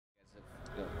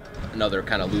another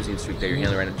kind of losing streak that you're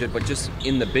handling right now. But just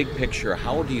in the big picture,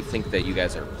 how do you think that you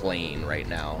guys are playing right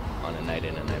now on a night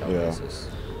in and night out basis?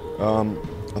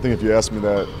 I think if you asked me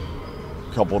that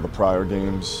a couple of the prior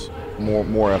games,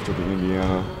 more after the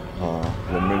Indiana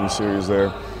little mini series there,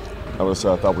 I would have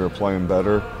said I thought we were playing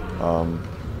better.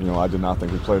 I did not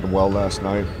think we played well last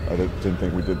night. I didn't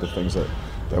think we did the things that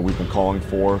we've been calling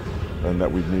for and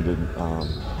that we've needed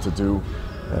to do.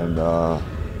 And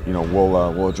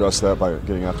we'll address that by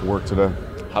getting after work today.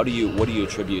 What do you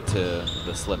attribute to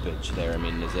the slippage there? I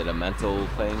mean, is it a mental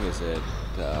thing? Is it?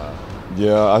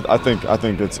 Yeah, I think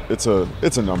it's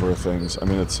a number of things. I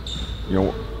mean, it's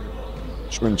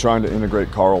when trying to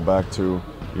integrate Carl back to,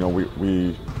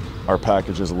 our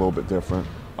package is a little bit different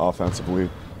offensively,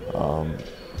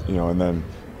 and then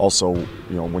also,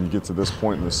 when you get to this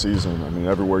point in the season, I mean,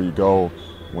 everywhere you go,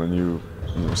 when you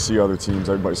see other teams,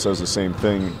 everybody says the same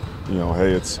thing.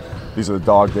 Hey, these are the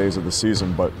dog days of the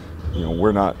season, but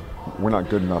we're not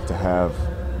good enough to have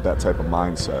that type of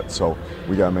mindset. So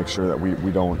we got to make sure that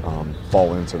we don't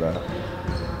fall into that.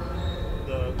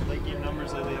 The late game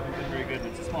numbers lately haven't been very good.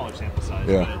 It's a smaller sample size.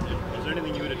 Yeah. But is there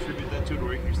anything you would attribute that to,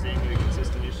 where you're seeing any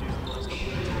consistent issues in the last couple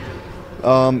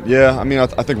of weeks? Yeah. I mean, I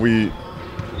think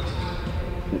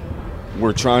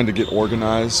we're trying to get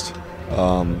organized.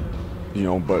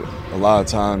 But a lot of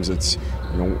times it's,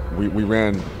 we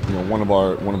ran, one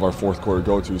of our fourth quarter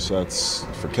go-to sets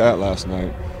for Cat last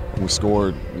night, and we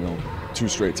scored, 2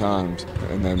 straight times,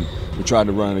 and then we tried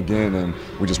to run it again, and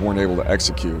we just weren't able to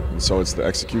execute. And so it's the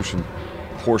execution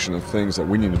portion of things that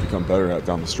we need to become better at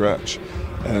down the stretch,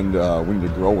 and we need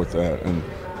to grow with that. And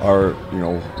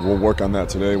we'll work on that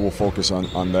today. We'll focus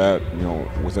on that,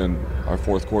 within our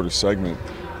fourth quarter segment.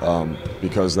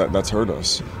 Because that's hurt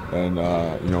us, and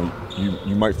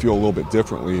you might feel a little bit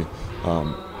differently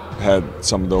had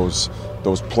some of those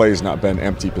plays not been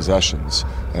empty possessions,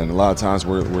 and a lot of times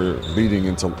we're leading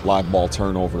into live ball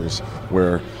turnovers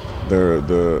where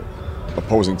the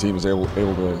opposing team is able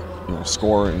to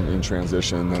score in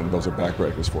transition, and those are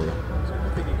backbreakers for you. So I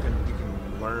think you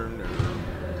can learn or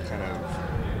kind of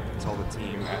tell the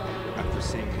team after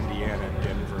seeing Indiana,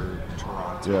 Denver,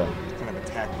 Toronto. Yeah.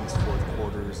 Attack these fourth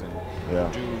quarters and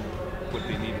do what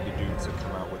they needed to do to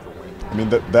come out with a win. I mean,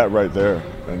 that right there,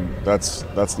 and that's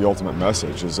the ultimate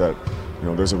message, is that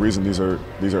there's a reason these are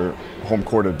home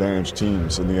court advantage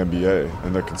teams in the NBA,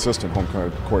 and they're consistent home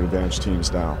court advantage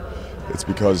teams now. It's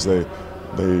because they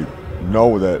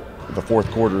know that the fourth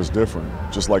quarter is different,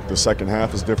 just like the second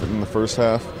half is different than the first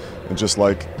half, and just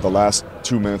like the last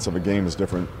 2 minutes of a game is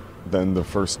different than the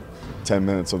first 10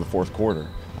 minutes of the fourth quarter.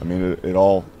 I mean, it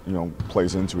all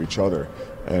plays into each other,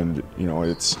 and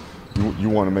it's you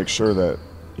want to make sure that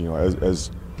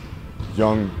as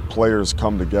young players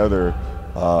come together,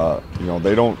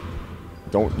 they don't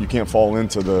you can't fall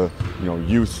into the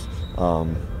youth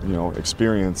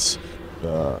experience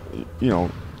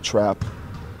trap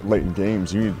late in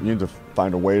games. You need to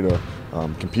find a way to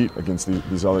compete against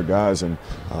these other guys, and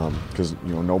because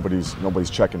nobody's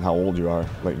checking how old you are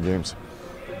late in games.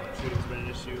 Shooting's been an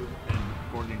issue, and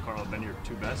Gordon and Carl have been your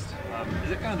 2 best.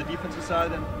 Is it kind of the defensive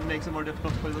side that makes it more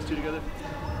difficult to play those 2 together?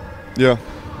 Yeah,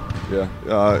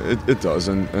 it does,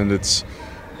 and it's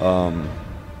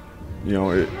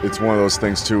it's one of those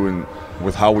things too, and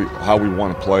with how we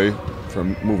want to play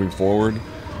from moving forward.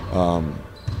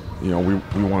 We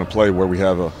want to play where we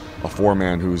have a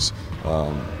 4-man who's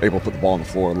able to put the ball on the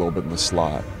floor a little bit in the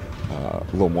slot, a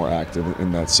little more active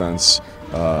in that sense,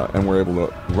 and we're able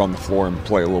to run the floor and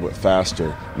play a little bit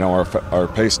faster. Now our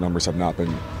pace numbers have not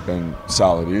been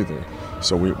solid either,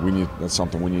 so that's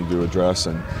something we need to address,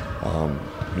 and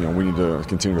we need to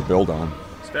continue to build on.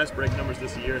 Fast break numbers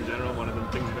this year in general, one of them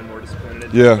things you've been more disappointed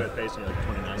in. Yeah. Pacing like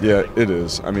 29. Yeah, it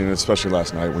is. I mean, especially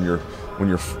last night when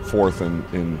you're fourth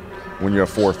in when you have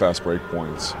 4 fast break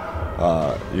points,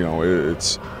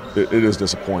 it is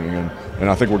disappointing, and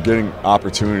I think we're getting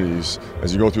opportunities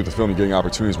as you go through the film. You're getting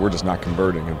opportunities. We're just not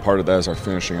converting, and part of that is our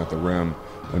finishing at the rim,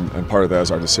 and part of that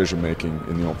is our decision making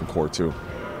in the open court too.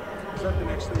 Is that the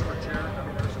next thing for Jared? I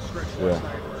mean, there's a stretch last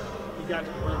night where he got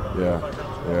to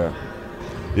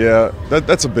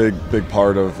that's a big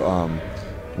part of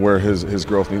where his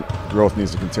growth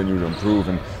needs to continue to improve,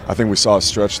 and I think we saw a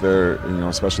stretch there,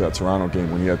 especially that Toronto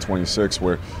game when he had 26,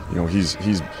 where he's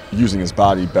using his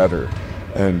body better,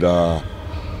 and but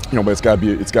it's got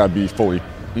to be fully,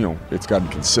 it's got to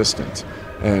be consistent,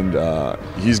 and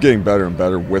he's getting better and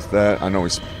better with that. I know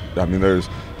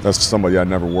that's somebody I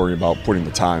never worry about putting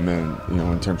the time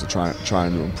in terms of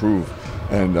trying to improve,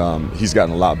 and he's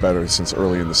gotten a lot better since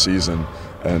early in the season.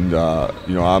 And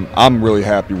I'm really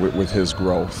happy with his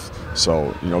growth.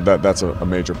 So that's a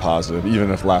major positive,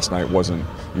 even if last night wasn't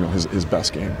his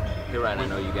best game. Hey Ryan, I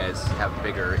know you guys have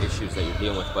bigger issues that you're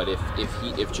dealing with, but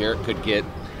if Jarrett could get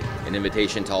an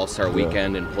invitation to All-Star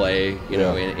Weekend and play,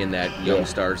 in that Young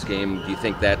Stars game, do you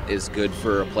think that is good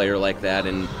for a player like that,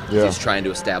 and he's trying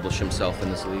to establish himself in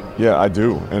this league? Yeah, I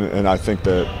do, and I think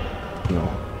that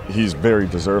he's very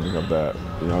deserving of that.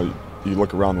 You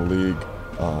look around the league,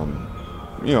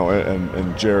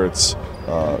 and Jarrett's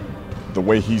the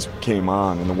way he's came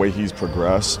on and the way he's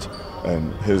progressed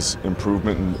and his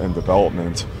improvement and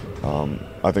development,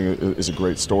 I think it is a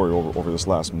great story over this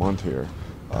last month here.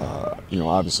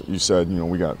 Obviously you said,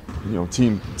 we got,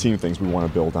 team things we want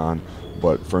to build on,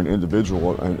 but for an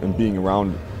individual and being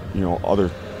around, other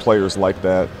players like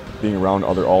that, being around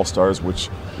other All-Stars, which,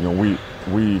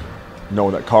 we know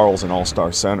that Carl's an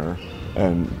All-Star center,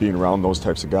 and being around those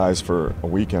types of guys for a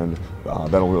weekend,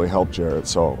 that'll really help Jarrett.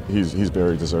 So he's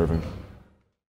very deserving.